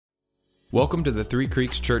Welcome to the Three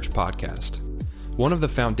Creeks Church podcast. One of the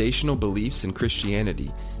foundational beliefs in Christianity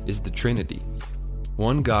is the Trinity.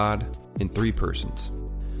 One God in three persons.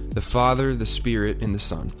 The Father, the Spirit, and the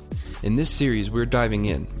Son. In this series, we're diving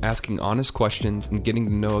in, asking honest questions and getting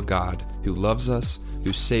to know a God who loves us,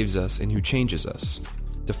 who saves us, and who changes us.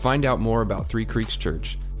 To find out more about Three Creeks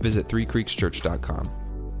Church, visit threecreekschurch.com.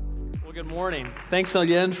 Well, good morning. Thanks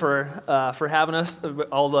again for having us.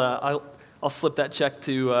 I'll slip that check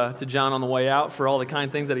to John on the way out for all the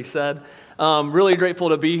kind things that he said. Really grateful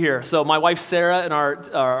to be here. So my wife Sarah and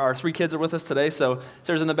our three kids are with us today. So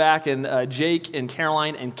Sarah's in the back, and Jake and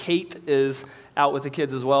Caroline and Kate is out with the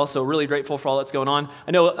kids as well. So really grateful for all that's going on.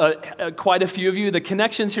 I know quite a few of you, the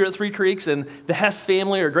connections here at Three Creeks and the Hess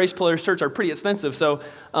family or Grace Pillars Church are pretty extensive. So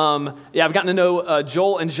I've gotten to know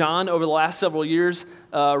Joel and John over the last several years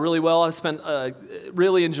really well. I've spent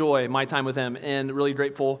really enjoy my time with them and really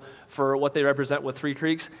grateful for what they represent with Three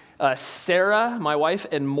Creeks. Sarah, my wife,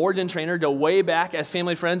 and Morgan Trainer go way back as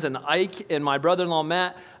family friends, and Ike and my brother-in-law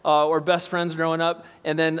Matt were best friends growing up.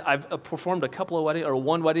 And then I've performed a couple of weddings, or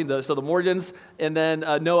one wedding, so the Morgans, and then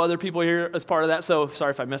no other people here as part of that. So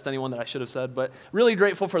sorry if I missed anyone that I should have said, but really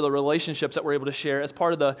grateful for the relationships that we're able to share as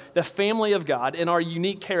part of the family of God in our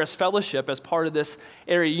unique Charis Fellowship as part of this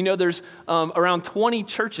area. You know, there's around 20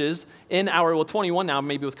 churches in 21 now,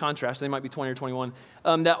 maybe with contrast, they might be 20 or 21,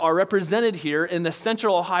 that are represented here in the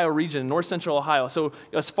Central Ohio region, North Central Ohio. So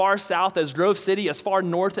as far south as Grove City, as far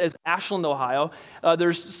north as Ashland, Ohio,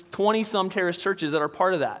 there's 20-some Charis churches that are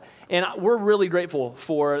part of that. And we're really grateful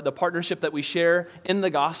for the partnership that we share in the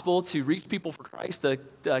gospel to reach people for Christ,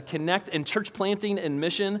 to connect in church planting and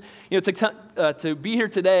mission. You know, to be here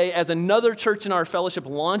today as another church in our fellowship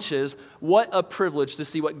launches, what a privilege to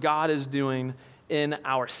see what God is doing in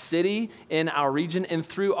our city, in our region, and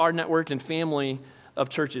through our network and family of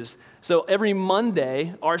churches. So every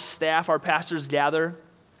Monday, our staff, our pastors gather,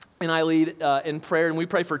 and I lead in prayer, and we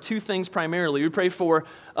pray for two things primarily. We pray for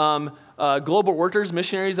global workers,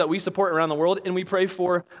 missionaries that we support around the world, and we pray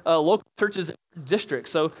for local churches and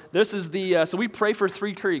districts. So this is so we pray for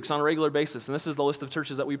Three Creeks on a regular basis, and this is the list of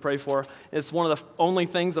churches that we pray for. It's one of the only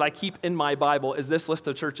things that I keep in my Bible is this list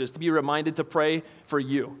of churches, to be reminded to pray for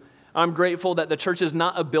you. I'm grateful that the church is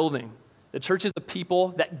not a building. The church is a people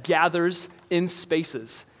that gathers in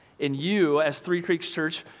spaces. And you, as Three Creeks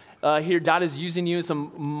Church, here, God is using you in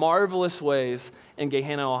some marvelous ways in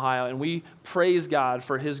Gahanna, Ohio. And we praise God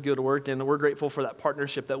for his good work, and we're grateful for that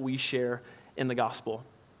partnership that we share in the gospel.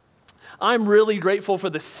 I'm really grateful for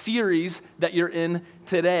the series that you're in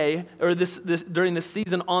today, or this during this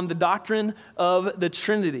season, on the doctrine of the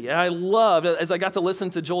Trinity. And I love, as I got to listen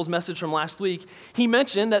to Joel's message from last week, he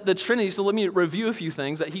mentioned that the Trinity, so let me review a few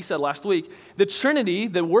things that he said last week. The Trinity,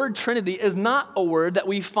 the word Trinity, is not a word that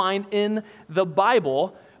we find in the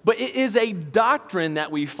Bible, but it is a doctrine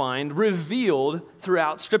that we find revealed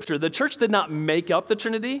throughout Scripture. The church did not make up the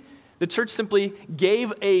Trinity. The church simply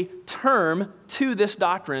gave a term to this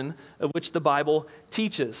doctrine of which the Bible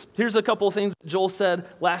teaches. Here's a couple of things that Joel said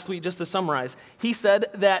last week, just to summarize. He said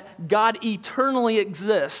that God eternally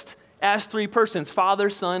exists as three persons, Father,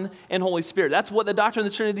 Son, and Holy Spirit. That's what the doctrine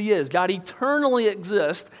of the Trinity is. God eternally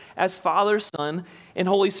exists as Father, Son, and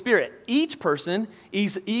Holy Spirit. Each person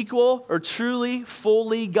is equal or truly,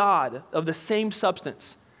 fully God of the same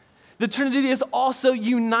substance. The Trinity is also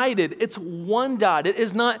united. It's one God. It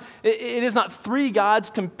is not three gods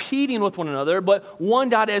competing with one another, but one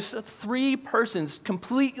God as three persons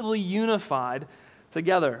completely unified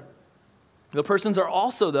together. The persons are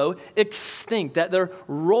also, though, extinct, that their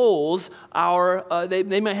roles are,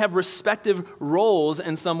 they may have respective roles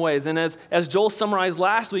in some ways. And as Joel summarized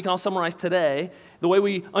last week, and I'll summarize today, the way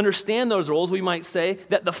we understand those roles, we might say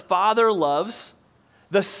that the Father loves,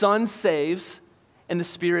 the Son saves, and the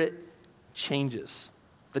Spirit changes.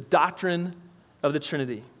 The doctrine of the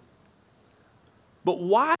Trinity. But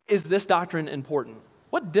why is this doctrine important?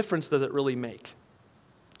 What difference does it really make?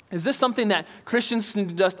 Is this something that Christians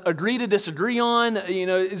can just agree to disagree on? You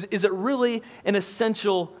know, is it really an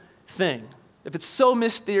essential thing? If it's so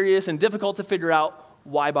mysterious and difficult to figure out,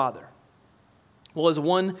 why bother? Well, as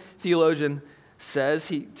one theologian says,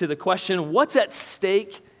 to the question, what's at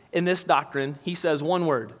stake in this doctrine, he says one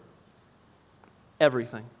word: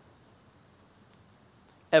 everything.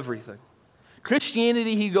 Everything.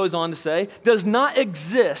 Christianity, he goes on to say, does not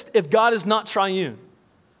exist if God is not triune.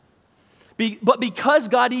 But because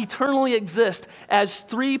God eternally exists as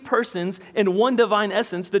three persons in one divine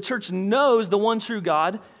essence, the church knows the one true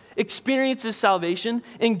God, experiences salvation,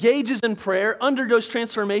 engages in prayer, undergoes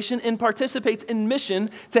transformation, and participates in mission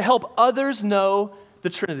to help others know the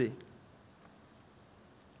Trinity.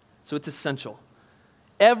 So it's essential.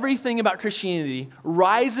 everything about Christianity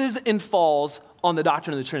rises and falls on the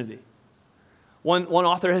doctrine of the Trinity. One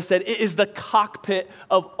author has said, it is the cockpit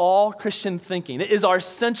of all Christian thinking. It is our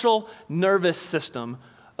central nervous system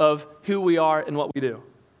of who we are and what we do.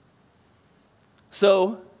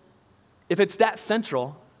 So, if it's that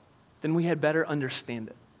central, then we had better understand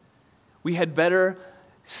it. We had better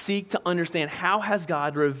seek to understand how has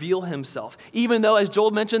God revealed himself. Even though, as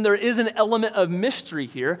Joel mentioned, there is an element of mystery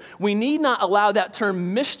here, we need not allow that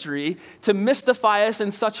term mystery to mystify us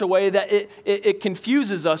in such a way that it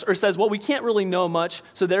confuses us or says, well, we can't really know much,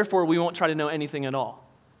 so therefore we won't try to know anything at all.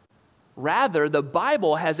 Rather, the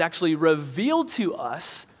Bible has actually revealed to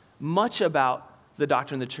us much about the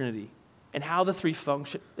doctrine of the Trinity and how the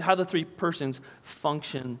three persons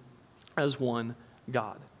function as one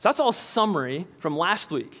God. So that's all summary from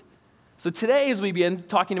last week. So today, as we begin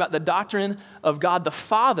talking about the doctrine of God the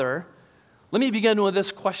Father, let me begin with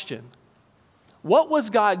this question. What was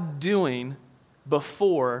God doing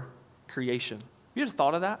before creation? Have you ever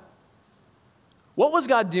thought of that? What was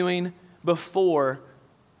God doing before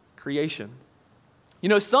creation? You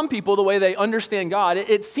know, some people, the way they understand God,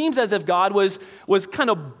 it seems as if God was kind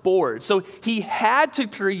of bored. So he had to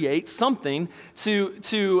create something so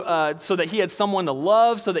that he had someone to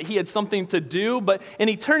love, so that he had something to do. But in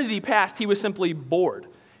eternity past, he was simply bored.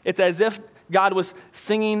 It's as if God was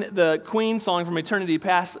singing the Queen song from eternity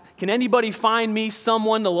past, can anybody find me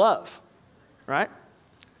someone to love? Right?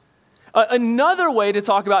 Another way to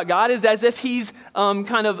talk about God is as if he's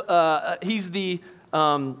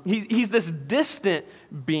he's this distant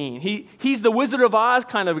being. He's the Wizard of Oz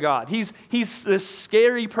kind of God. He's this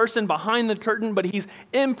scary person behind the curtain, but he's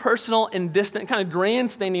impersonal and distant, kind of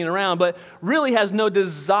grandstanding around, but really has no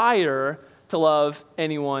desire to love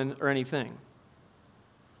anyone or anything.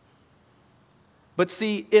 But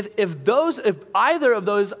see, if either of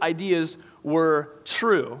those ideas were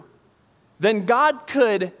true, then God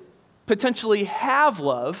could potentially have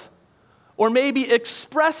love or maybe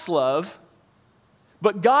express love,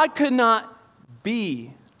 but God could not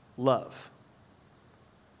be love.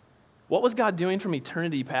 What was God doing from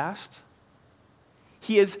eternity past?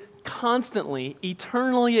 He has constantly,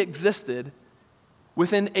 eternally existed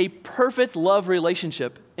within a perfect love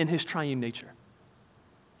relationship in his triune nature.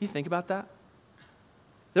 You think about that?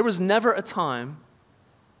 There was never a time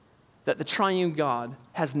that the triune God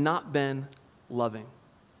has not been loving.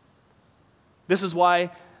 This is why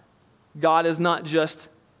God does not just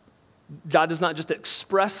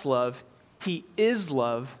express love, he is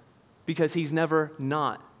love because he's never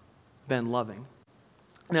not been loving.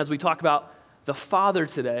 And as we talk about the Father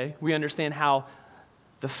today, we understand how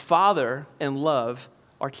the Father and love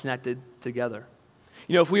are connected together.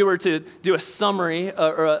 You know, if we were to do a summary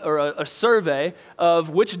or a survey of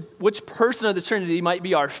which person of the Trinity might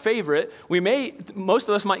be our favorite, most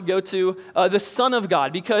of us might go to the Son of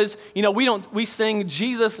God because, you know, we sing,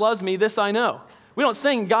 Jesus loves me, this I know. We don't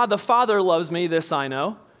sing, God the Father loves me, this I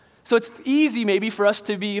know. So it's easy maybe for us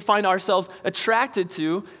to find ourselves attracted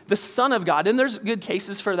to the Son of God. And there's good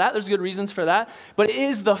cases for that. There's good reasons for that. But it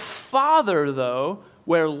is the Father, though,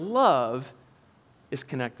 where love is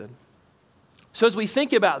connected. So as we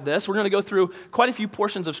think about this, we're going to go through quite a few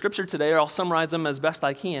portions of Scripture today, or I'll summarize them as best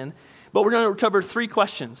I can. But we're going to cover three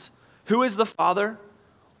questions. Who is the Father?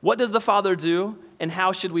 What does the Father do? And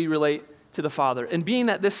how should we relate to the Father? And being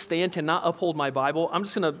that this stand cannot uphold my Bible, I'm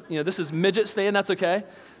just going to, this is midget stand, that's okay.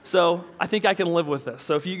 So I think I can live with this.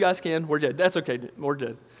 So if you guys can, we're good. That's okay, we're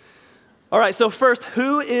good. All right, so first,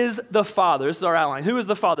 who is the Father? This is our outline. Who is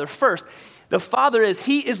the Father? First, the Father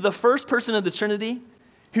he is the first person of the Trinity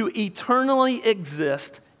who eternally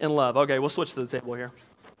exists in love. Okay, we'll switch to the table here.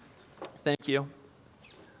 Thank you.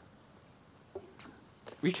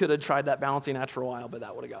 We could have tried that balancing act for a while, but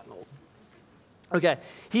that would have gotten old. Okay,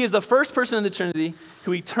 he is the first person in the Trinity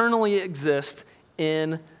who eternally exists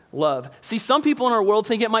in love. See, some people in our world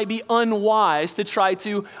think it might be unwise to try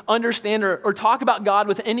to understand or talk about God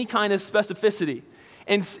with any kind of specificity.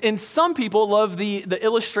 And some people love the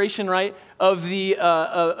illustration, right, of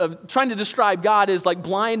trying to describe God as like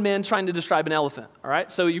blind men trying to describe an elephant, all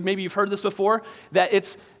right? So maybe you've heard this before, that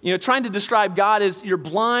it's, trying to describe God as you're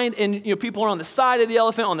blind and, people are on the side of the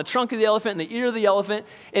elephant, on the trunk of the elephant, and the ear of the elephant,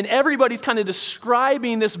 and everybody's kind of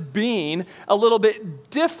describing this being a little bit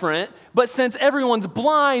different, but since everyone's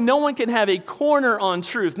blind, no one can have a corner on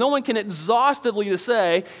truth. No one can exhaustively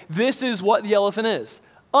say, this is what the elephant is,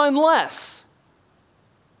 unless,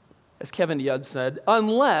 as Kevin DeYoung said,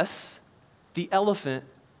 unless the elephant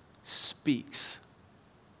speaks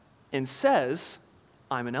and says,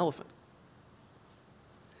 I'm an elephant.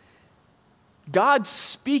 God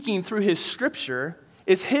speaking through his scripture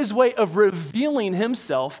is his way of revealing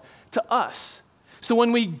himself to us. So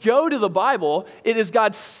when we go to the Bible, it is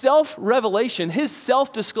God's self-revelation, his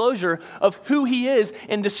self-disclosure of who he is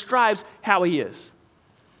and describes how he is.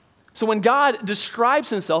 So when God describes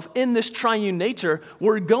himself in this triune nature,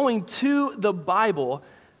 we're going to the Bible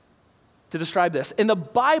to describe this. And the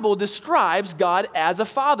Bible describes God as a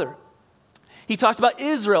father. He talks about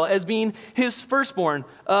Israel as being his firstborn.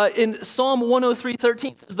 In Psalm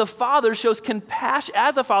 103:13, the father shows compassion,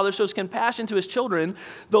 as a father shows compassion to his children,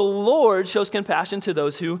 the Lord shows compassion to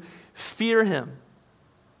those who fear him.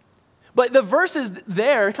 But the verses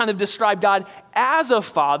there kind of describe God as a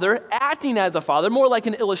father, acting as a father, more like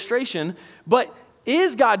an illustration. But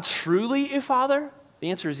is God truly a father? The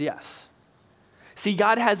answer is yes. See,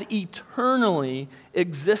 God has eternally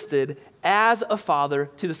existed as a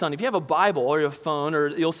father to the Son. If you have a Bible or a phone, or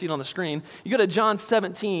you'll see it on the screen, you go to John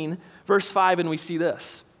 17, verse 5, and we see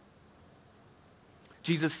this.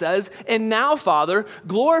 Jesus says, "And now, Father,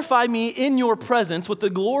 glorify me in your presence with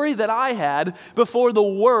the glory that I had before the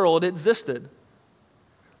world existed."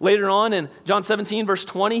 Later on in John 17, verse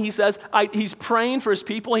 20, he says, he's praying for his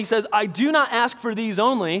people. He says, "I do not ask for these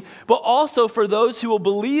only, but also for those who will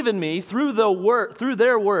believe in me through their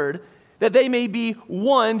word, that they may be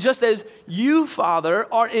one, just as you, Father,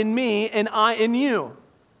 are in me and I in you.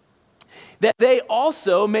 That they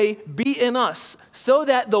also may be in us, so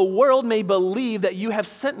that the world may believe that you have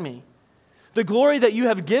sent me. The glory that you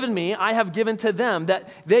have given me, I have given to them, that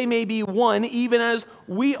they may be one, even as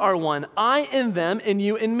we are one. I in them and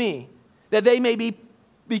you in me, that they may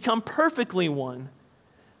become perfectly one,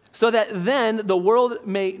 so that then the world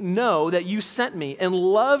may know that you sent me and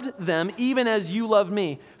loved them even as you loved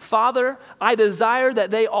me. Father, I desire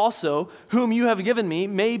that they also, whom you have given me,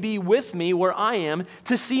 may be with me where I am,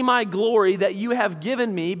 to see my glory that you have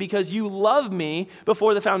given me because you loved me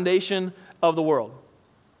before the foundation of the world."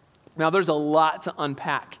 Now, there's a lot to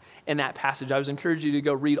unpack in that passage. I would encourage you to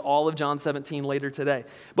go read all of John 17 later today.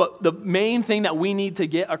 But the main thing that we need to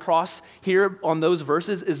get across here on those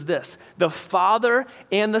verses is this: the Father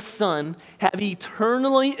and the Son have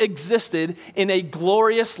eternally existed in a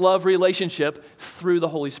glorious love relationship through the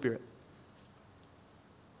Holy Spirit.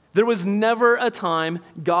 There was never a time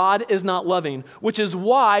God is not loving, which is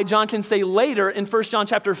why John can say later in 1 John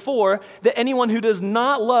chapter 4 that anyone who does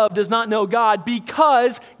not love does not know God,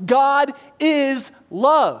 because God is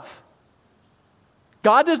love.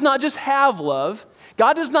 God does not just have love.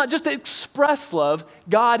 God does not just express love.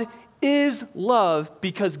 God is love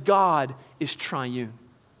because God is triune.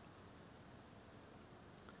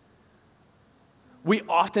 We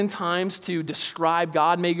oftentimes, to describe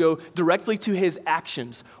God, may go directly to his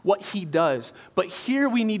actions, what he does. But here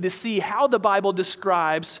we need to see how the Bible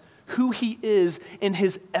describes who he is in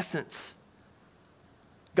his essence.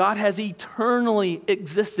 God has eternally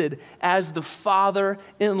existed as the Father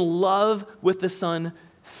in love with the Son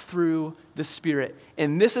through the Spirit.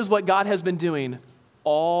 And this is what God has been doing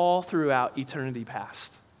all throughout eternity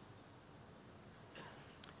past.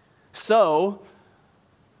 So,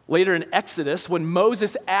 later in Exodus, when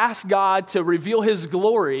Moses asked God to reveal his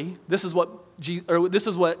glory, this is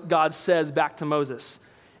what God says back to Moses.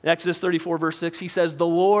 In Exodus 34, verse 6, he says, the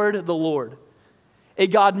Lord, a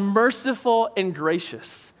God merciful and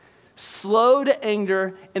gracious, slow to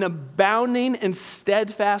anger and abounding in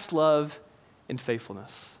steadfast love and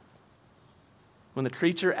faithfulness." When the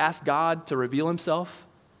creature asks God to reveal himself,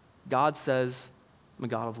 God says, "I'm a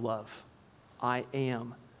God of love. I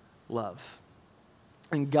am love."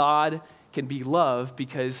 And God can be love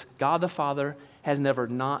because God the Father has never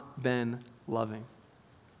not been loving.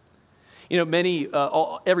 You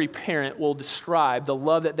know, every parent will describe the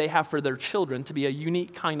love that they have for their children to be a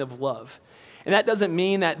unique kind of love. And that doesn't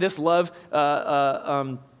mean that this love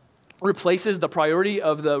replaces the priority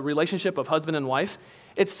of the relationship of husband and wife,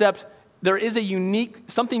 except there is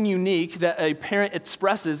something unique that a parent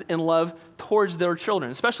expresses in love towards their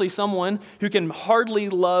children, especially someone who can hardly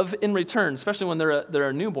love in return, especially when they're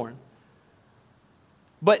a newborn.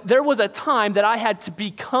 But there was a time that I had to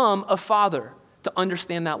become a father to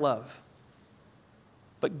understand that love.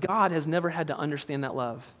 But God has never had to understand that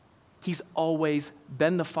love. He's always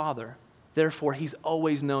been the Father. Therefore, he's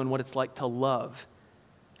always known what it's like to love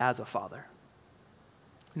as a father.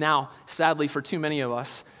 Now, sadly, for too many of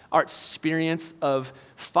us, our experience of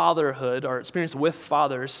fatherhood, our experience with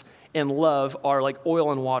fathers and love are like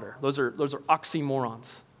oil and water. Those are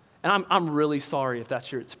oxymorons. And I'm really sorry if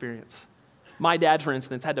that's your experience. My dad, for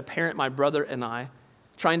instance, had to parent my brother and I,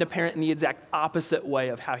 trying to parent in the exact opposite way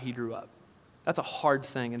of how he grew up. That's a hard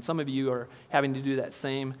thing, and some of you are having to do that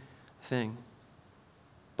same thing.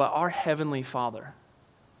 But our Heavenly Father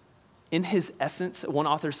in his essence, one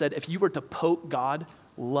author said, if you were to poke God,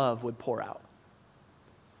 love would pour out.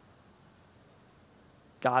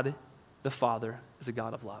 God, the Father, is a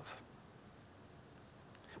God of love.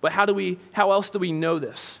 But how else do we know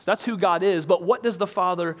this? That's who God is, but what does the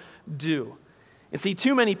Father do? And see,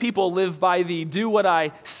 too many people live by the do what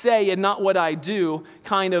I say and not what I do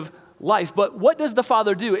kind of life. But what does the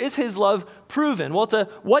Father do? Is his love proven? Well,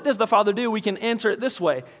 what does the Father do? We can answer it this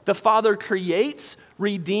way. The Father creates,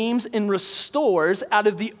 redeems, and restores out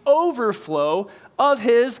of the overflow of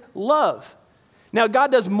his love. Now,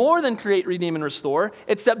 God does more than create, redeem, and restore,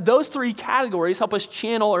 except those three categories help us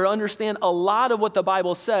channel or understand a lot of what the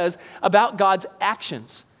Bible says about God's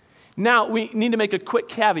actions. Now, we need to make a quick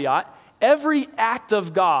caveat. Every act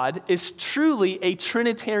of God is truly a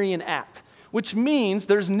Trinitarian act, which means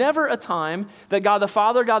there's never a time that God the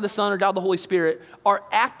Father, God the Son, or God the Holy Spirit are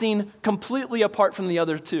acting completely apart from the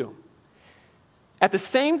other two. At the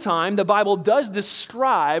same time, the Bible does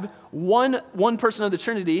describe one person of the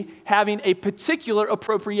Trinity having a particular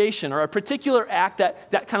appropriation or a particular act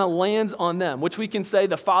that kind of lands on them, which we can say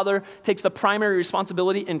the Father takes the primary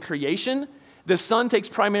responsibility in creation, the Son takes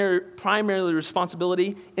primary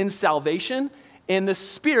responsibility in salvation, and the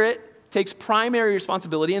Spirit takes primary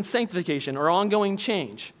responsibility in sanctification or ongoing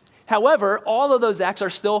change. However, all of those acts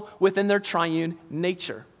are still within their triune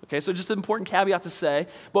nature. Okay, so just an important caveat to say.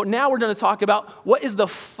 But now we're going to talk about what is the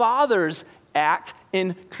Father's act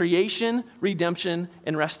in creation, redemption,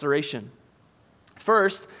 and restoration.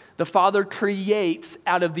 First, the Father creates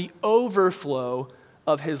out of the overflow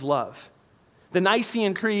of his love. The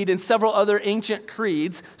Nicene Creed and several other ancient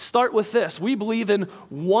creeds start with this. We believe in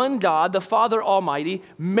one God, the Father Almighty,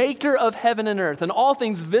 maker of heaven and earth, and all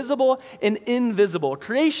things visible and invisible.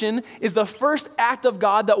 Creation is the first act of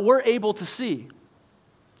God that we're able to see.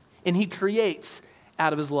 And he creates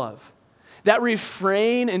out of his love. That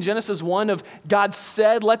refrain in Genesis 1 of God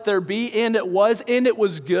said, let there be, and it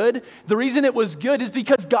was good. The reason it was good is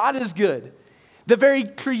because God is good. The very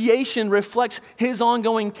creation reflects his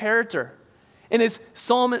ongoing character. And as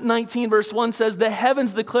Psalm 19 verse 1 says, the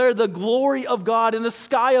heavens declare the glory of God, and the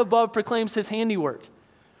sky above proclaims his handiwork.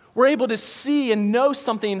 We're able to see and know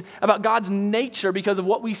something about God's nature because of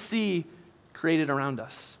what we see created around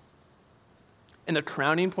us. And the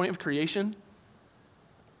crowning point of creation,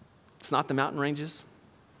 it's not the mountain ranges.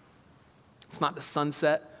 It's not the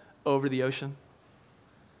sunset over the ocean.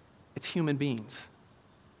 It's human beings.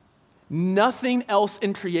 Nothing else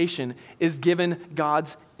in creation is given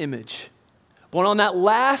God's image. But on that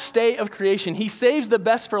last day of creation, he saves the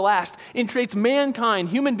best for last and creates mankind,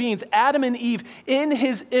 human beings, Adam and Eve, in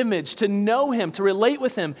his image to know him, to relate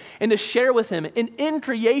with him, and to share with him. And in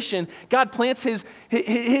creation, God plants his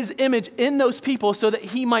image in those people so that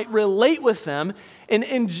he might relate with them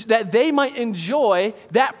and that they might enjoy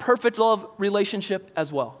that perfect love relationship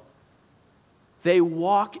as well. They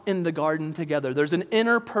walk in the garden together. There's an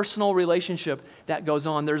interpersonal relationship that goes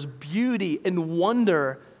on. There's beauty and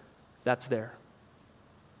wonder that's there.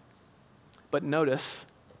 But notice,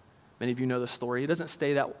 many of you know the story, it doesn't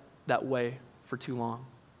stay that way for too long.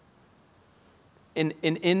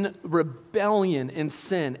 In rebellion and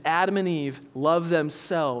sin, Adam and Eve love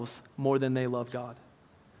themselves more than they love God.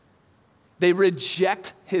 They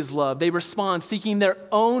reject his love. They respond seeking their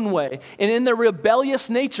own way. And in their rebellious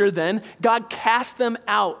nature, then, God cast them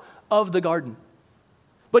out of the garden.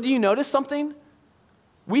 But do you notice something?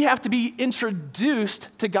 We have to be introduced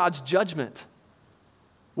to God's judgment,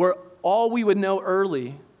 where all we would know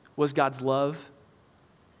early was God's love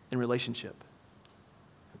and relationship.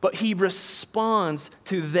 But he responds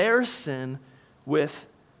to their sin with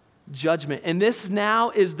judgment. And this now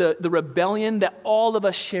is the rebellion that all of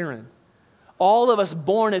us share in. All of us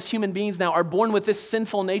born as human beings now are born with this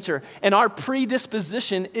sinful nature, and our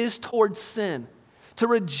predisposition is towards sin, to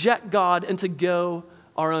reject God and to go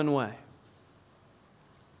our own way.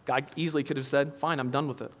 God easily could have said, fine, I'm done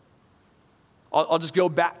with it. I'll just go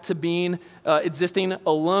back to being existing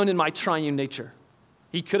alone in my triune nature.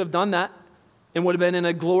 He could have done that and would have been in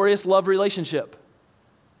a glorious love relationship.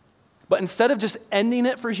 But instead of just ending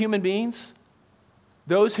it for human beings,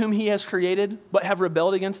 those whom he has created but have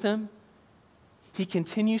rebelled against him, he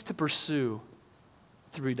continues to pursue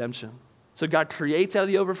through redemption. So God creates out of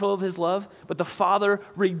the overflow of his love, but the Father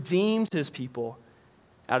redeems his people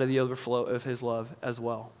out of the overflow of his love as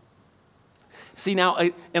well. See, now,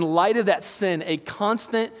 in light of that sin, a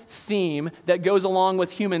constant theme that goes along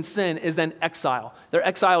with human sin is then exile. They're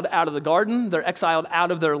exiled out of the garden, they're exiled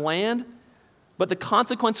out of their land, but the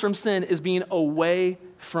consequence from sin is being away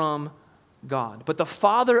from God. But the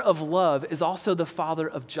Father of love is also the Father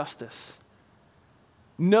of justice.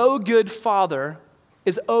 No good father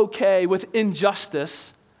is okay with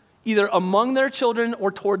injustice, either among their children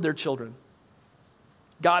or toward their children.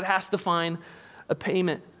 God has to find a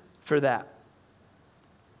payment for that.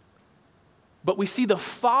 But we see the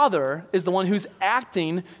Father is the one who's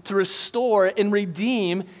acting to restore and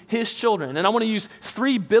redeem his children. And I want to use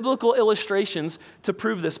 3 biblical illustrations to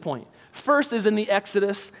prove this point. First is in the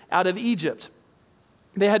Exodus out of Egypt.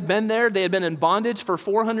 They had been there, they had been in bondage for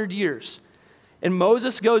 400 years. And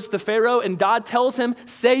Moses goes to Pharaoh, and God tells him,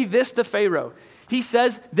 say this to Pharaoh. He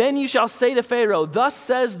says, then you shall say to Pharaoh, thus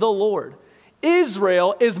says the Lord,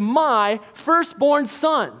 Israel is my firstborn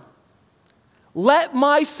son. Let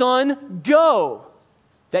my son go,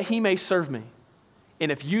 that he may serve me.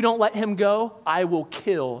 And if you don't let him go, I will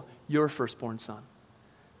kill your firstborn son.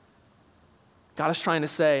 God is trying to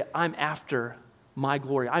say, I'm after my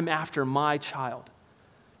glory. I'm after my child.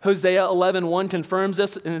 Hosea 11:1 confirms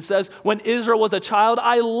this, and it says, when Israel was a child,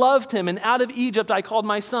 I loved him, and out of Egypt I called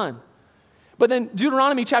my son. But then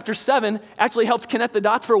Deuteronomy chapter 7 actually helps connect the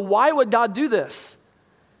dots for why would God do this?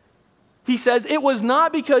 He says, it was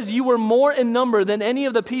not because you were more in number than any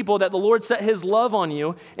of the people that the Lord set his love on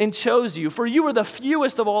you and chose you, for you were the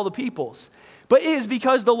fewest of all the peoples. But it is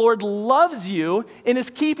because the Lord loves you and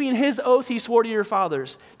is keeping his oath he swore to your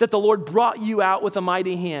fathers, that the Lord brought you out with a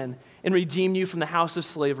mighty hand and redeemed you from the house of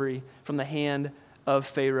slavery, from the hand of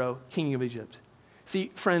Pharaoh, king of Egypt.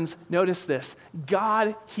 See, friends, notice this.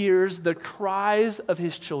 God hears the cries of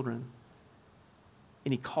his children,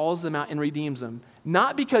 and he calls them out and redeems them,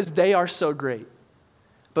 not because they are so great,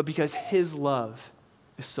 but because his love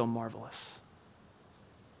is so marvelous.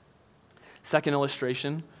 Second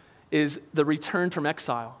illustration is the return from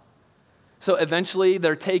exile. So eventually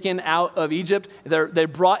they're taken out of Egypt, they're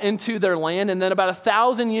brought into their land, and then about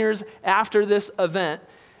 1,000 years after this event,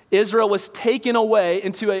 Israel was taken away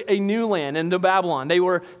into a new land, into Babylon. They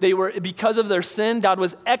were, because of their sin, God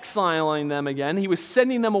was exiling them again. He was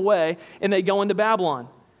sending them away, and they go into Babylon.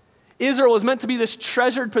 Israel was meant to be this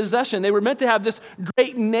treasured possession. They were meant to have this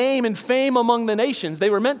great name and fame among the nations. They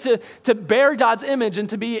were meant to bear God's image and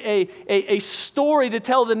to be a story to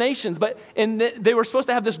tell the nations. They were supposed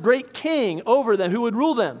to have this great king over them who would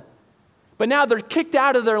rule them. But now they're kicked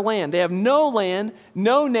out of their land. They have no land,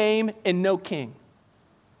 no name, and no king.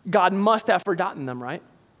 God must have forgotten them, right?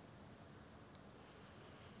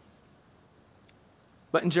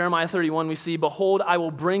 But in Jeremiah 31, we see, behold, I will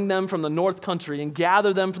bring them from the north country and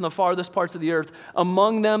gather them from the farthest parts of the earth.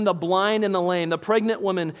 Among them, the blind and the lame, the pregnant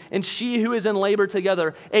woman, and she who is in labor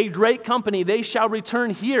together. A great company, they shall return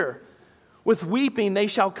here. With weeping, they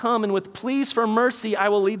shall come, and with pleas for mercy, I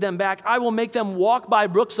will lead them back. I will make them walk by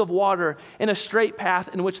brooks of water in a straight path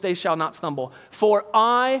in which they shall not stumble. For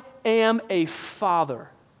I am a father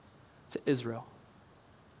to Israel.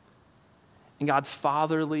 In God's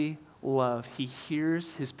fatherly love, he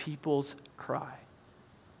hears his people's cry,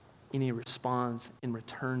 and he responds and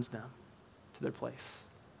returns them to their place.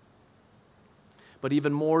 But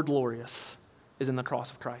even more glorious is in the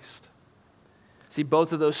cross of Christ. See,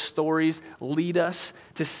 both of those stories lead us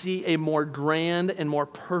to see a more grand and more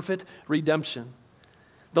perfect redemption.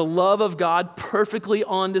 The love of God perfectly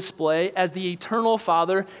on display as the eternal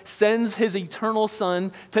Father sends his eternal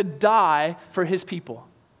Son to die for his people.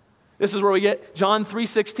 This is where we get John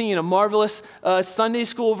 3:16, a marvelous Sunday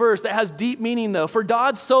school verse that has deep meaning though. For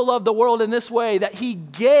God so loved the world in this way that he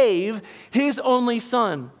gave his only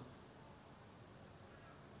Son.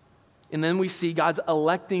 And then we see God's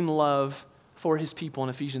electing love for his people in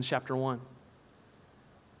Ephesians chapter 1.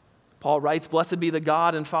 Paul writes, blessed be the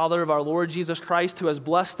God and Father of our Lord Jesus Christ, who has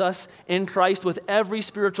blessed us in Christ with every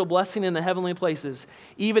spiritual blessing in the heavenly places,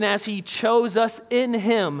 even as he chose us in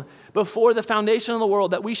him before the foundation of the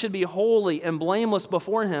world, that we should be holy and blameless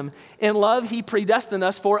before him. In love, he predestined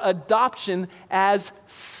us for adoption as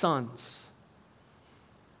sons.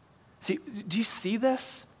 See, do you see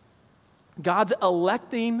this? God's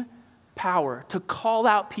electing power to call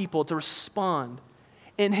out people to respond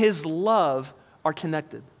and his love are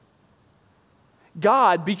connected.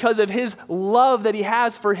 God, because of his love that he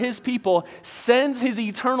has for his people, sends his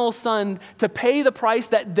eternal Son to pay the price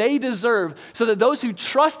that they deserve so that those who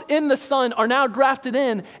trust in the Son are now grafted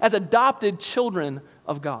in as adopted children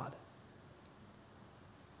of God.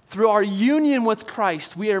 Through our union with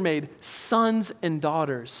Christ, we are made sons and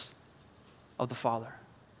daughters of the Father.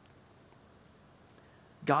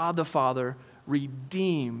 God the Father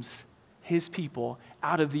redeems his people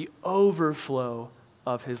out of the overflow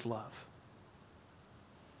of his love.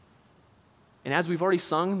 And as we've already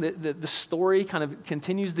sung, the story kind of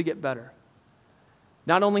continues to get better.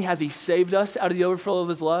 Not only has he saved us out of the overflow of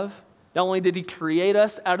his love, Not only did he create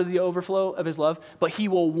us out of the overflow of his love, but he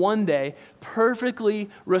will one day perfectly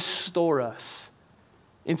restore us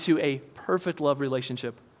into a perfect love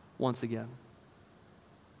relationship once again.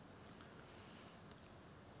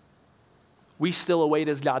 We still await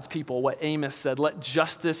as God's people what Amos said, let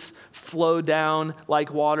justice flow down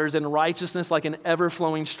like waters and righteousness like an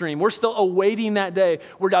ever-flowing stream. We're still awaiting that day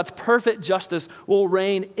where God's perfect justice will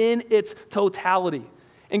reign in its totality.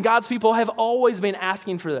 And God's people have always been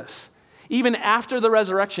asking for this. Even after the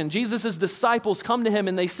resurrection, Jesus' disciples come to him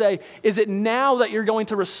and they say, is it now that you're going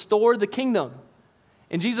to restore the kingdom?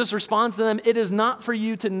 And Jesus responds to them, it is not for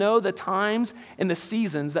you to know the times and the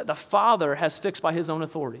seasons that the Father has fixed by his own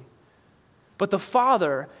authority. But the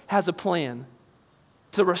Father has a plan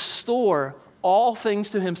to restore all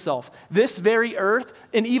things to himself. This very earth,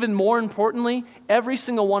 and even more importantly, every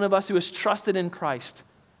single one of us who has trusted in Christ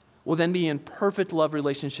will then be in perfect love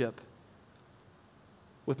relationship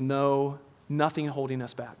with nothing holding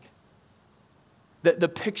us back. The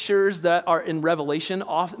pictures that are in Revelation,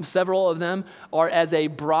 several of them are as a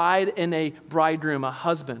bride and a bridegroom, a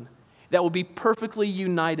husband, that will be perfectly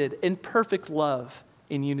united in perfect love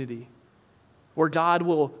in unity, where God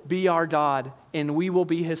will be our God and we will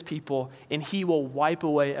be his people, and he will wipe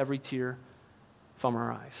away every tear from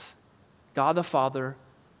our eyes. God the Father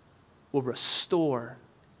will restore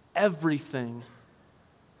everything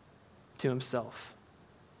to himself.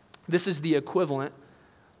 This is the equivalent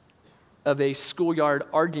of a schoolyard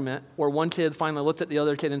argument where one kid finally looks at the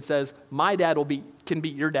other kid and says, my dad can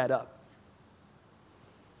beat your dad up.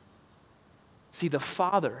 See, the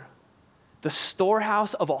Father, the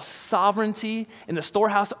storehouse of all sovereignty and the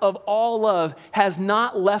storehouse of all love, has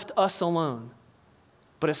not left us alone,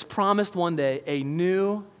 but has promised one day a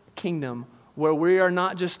new kingdom where we are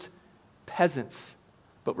not just peasants,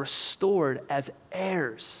 but restored as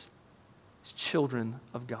heirs, as children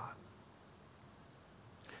of God.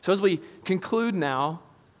 So as we conclude now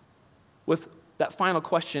with that final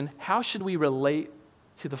question, how should we relate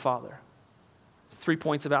to the Father? 3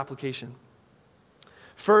 points of application.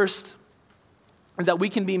 First is that we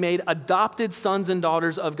can be made adopted sons and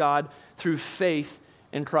daughters of God through faith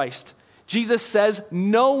in Christ. Jesus says,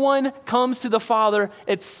 no one comes to the Father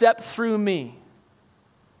except through me.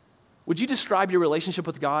 Would you describe your relationship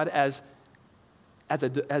with God as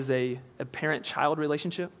a parent-child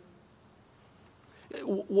relationship?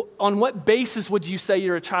 On what basis would you say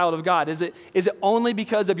you're a child of God? Is it only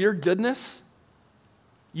because of your goodness?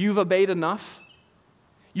 You've obeyed enough?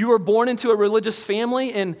 You were born into a religious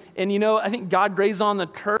family, and I think God grazed on the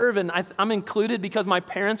curve, and I'm included because my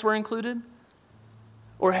parents were included?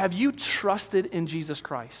 Or have you trusted in Jesus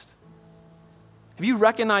Christ? Have you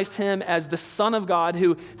recognized him as the Son of God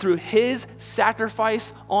who, through his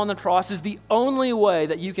sacrifice on the cross, is the only way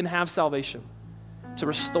that you can have salvation, to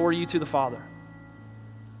restore you to the Father?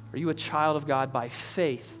 Are you a child of God by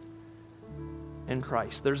faith in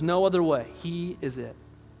Christ? There's no other way. He is it.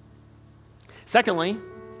 Secondly,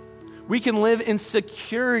 we can live in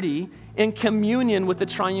security and communion with the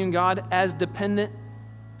triune God as dependent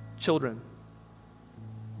children.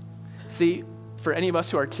 See, for any of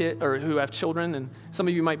us who are who have children, and some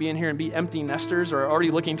of you might be in here and be empty nesters or are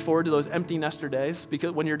already looking forward to those empty nester days,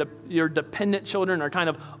 because when your dependent children are kind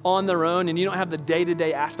of on their own and you don't have the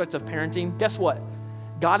day-to-day aspects of parenting, guess what?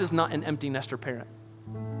 God is not an empty nester parent.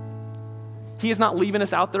 He is not leaving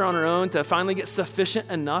us out there on our own to finally get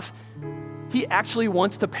sufficient enough. He actually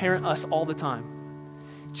wants to parent us all the time.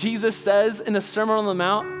 Jesus says in the Sermon on the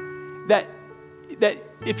Mount that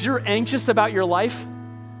if you're anxious about your life,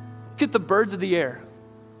 look at the birds of the air.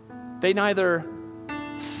 They neither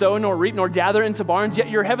sow nor reap nor gather into barns,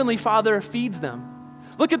 yet your heavenly Father feeds them.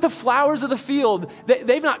 Look at the flowers of the field.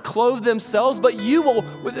 They've not clothed themselves, but you will.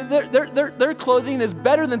 Their clothing is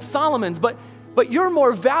better than Solomon's, but you're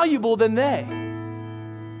more valuable than they.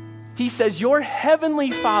 He says, your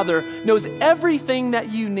heavenly Father knows everything that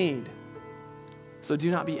you need. So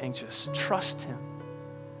do not be anxious. Trust him.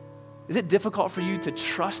 Is it difficult for you to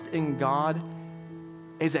trust in God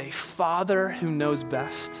as a Father who knows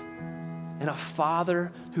best and a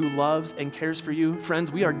Father who loves and cares for you?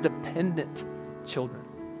 Friends, we are dependent children.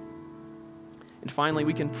 And finally,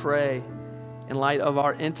 we can pray in light of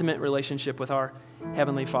our intimate relationship with our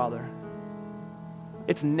Heavenly Father.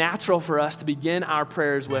 It's natural for us to begin our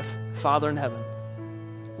prayers with Father in heaven.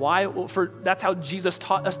 Why? Well, that's how Jesus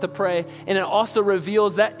taught us to pray, and it also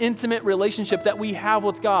reveals that intimate relationship that we have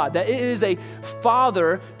with God, that it is a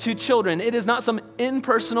father to children. It is not some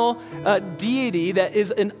impersonal deity that is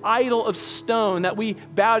an idol of stone that we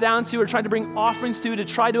bow down to or try to bring offerings to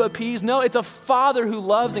try to appease. No, it's a father who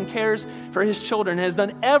loves and cares for his children and has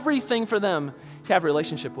done everything for them to have a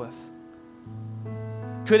relationship with.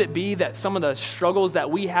 Could it be that some of the struggles that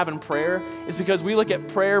we have in prayer is because we look at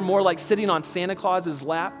prayer more like sitting on Santa Claus's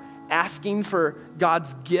lap, asking for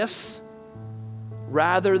God's gifts,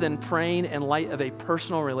 rather than praying in light of a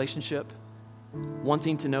personal relationship,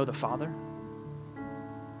 wanting to know the Father?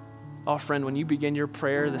 Oh, friend, when you begin your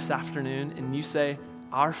prayer this afternoon and you say,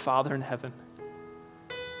 "Our Father in heaven,"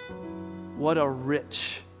 what a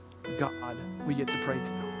rich God we get to pray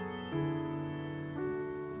to.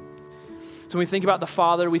 So when we think about the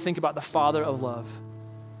Father, we think about the Father of love.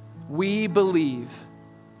 We believe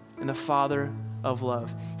in the Father of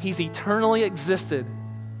love. He's eternally existed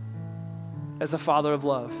as the Father of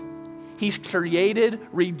love. He's created,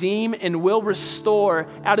 redeemed, and will restore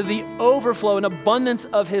out of the overflow and abundance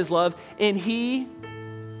of his love. And he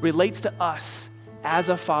relates to us as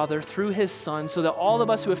a father through his Son, so that all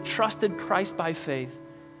of us who have trusted Christ by faith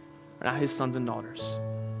are now his sons and daughters.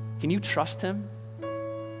 Can you trust him?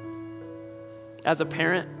 As a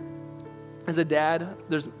parent, as a dad,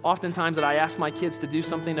 there's often times that I ask my kids to do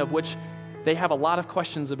something of which they have a lot of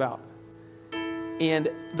questions about. And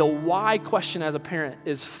the why question as a parent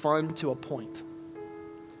is fun to a point.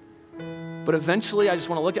 But eventually I just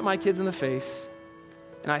want to look at my kids in the face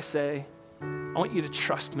and I say, I want you to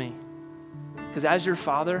trust me, because as your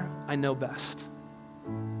father, I know best.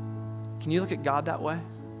 Can you look at God that way?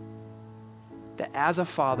 That as a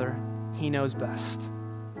father, he knows best.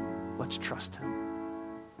 Let's trust him.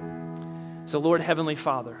 So Lord, Heavenly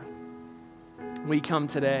Father, we come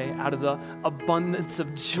today out of the abundance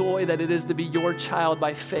of joy that it is to be your child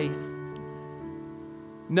by faith,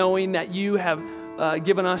 knowing that you have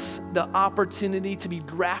given us the opportunity to be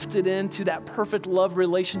grafted into that perfect love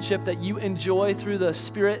relationship that you enjoy through the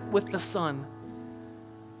Spirit with the Son.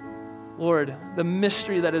 Lord, the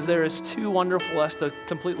mystery that is there is too wonderful for us to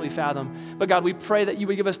completely fathom. But God, we pray that you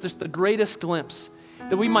would give us just the greatest glimpse,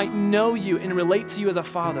 that we might know you and relate to you as a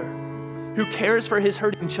father who cares for his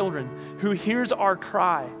hurting children, who hears our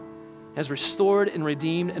cry, has restored and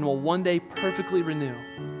redeemed, and will one day perfectly renew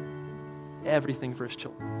everything for his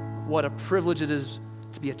children. What a privilege it is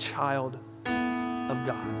to be a child of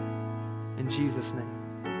God. In Jesus' name,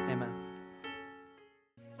 amen.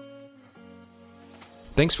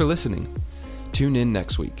 Thanks for listening. Tune in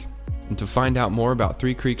next week. And to find out more about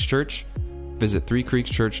Three Creeks Church, visit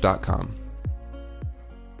threecreekschurch.com.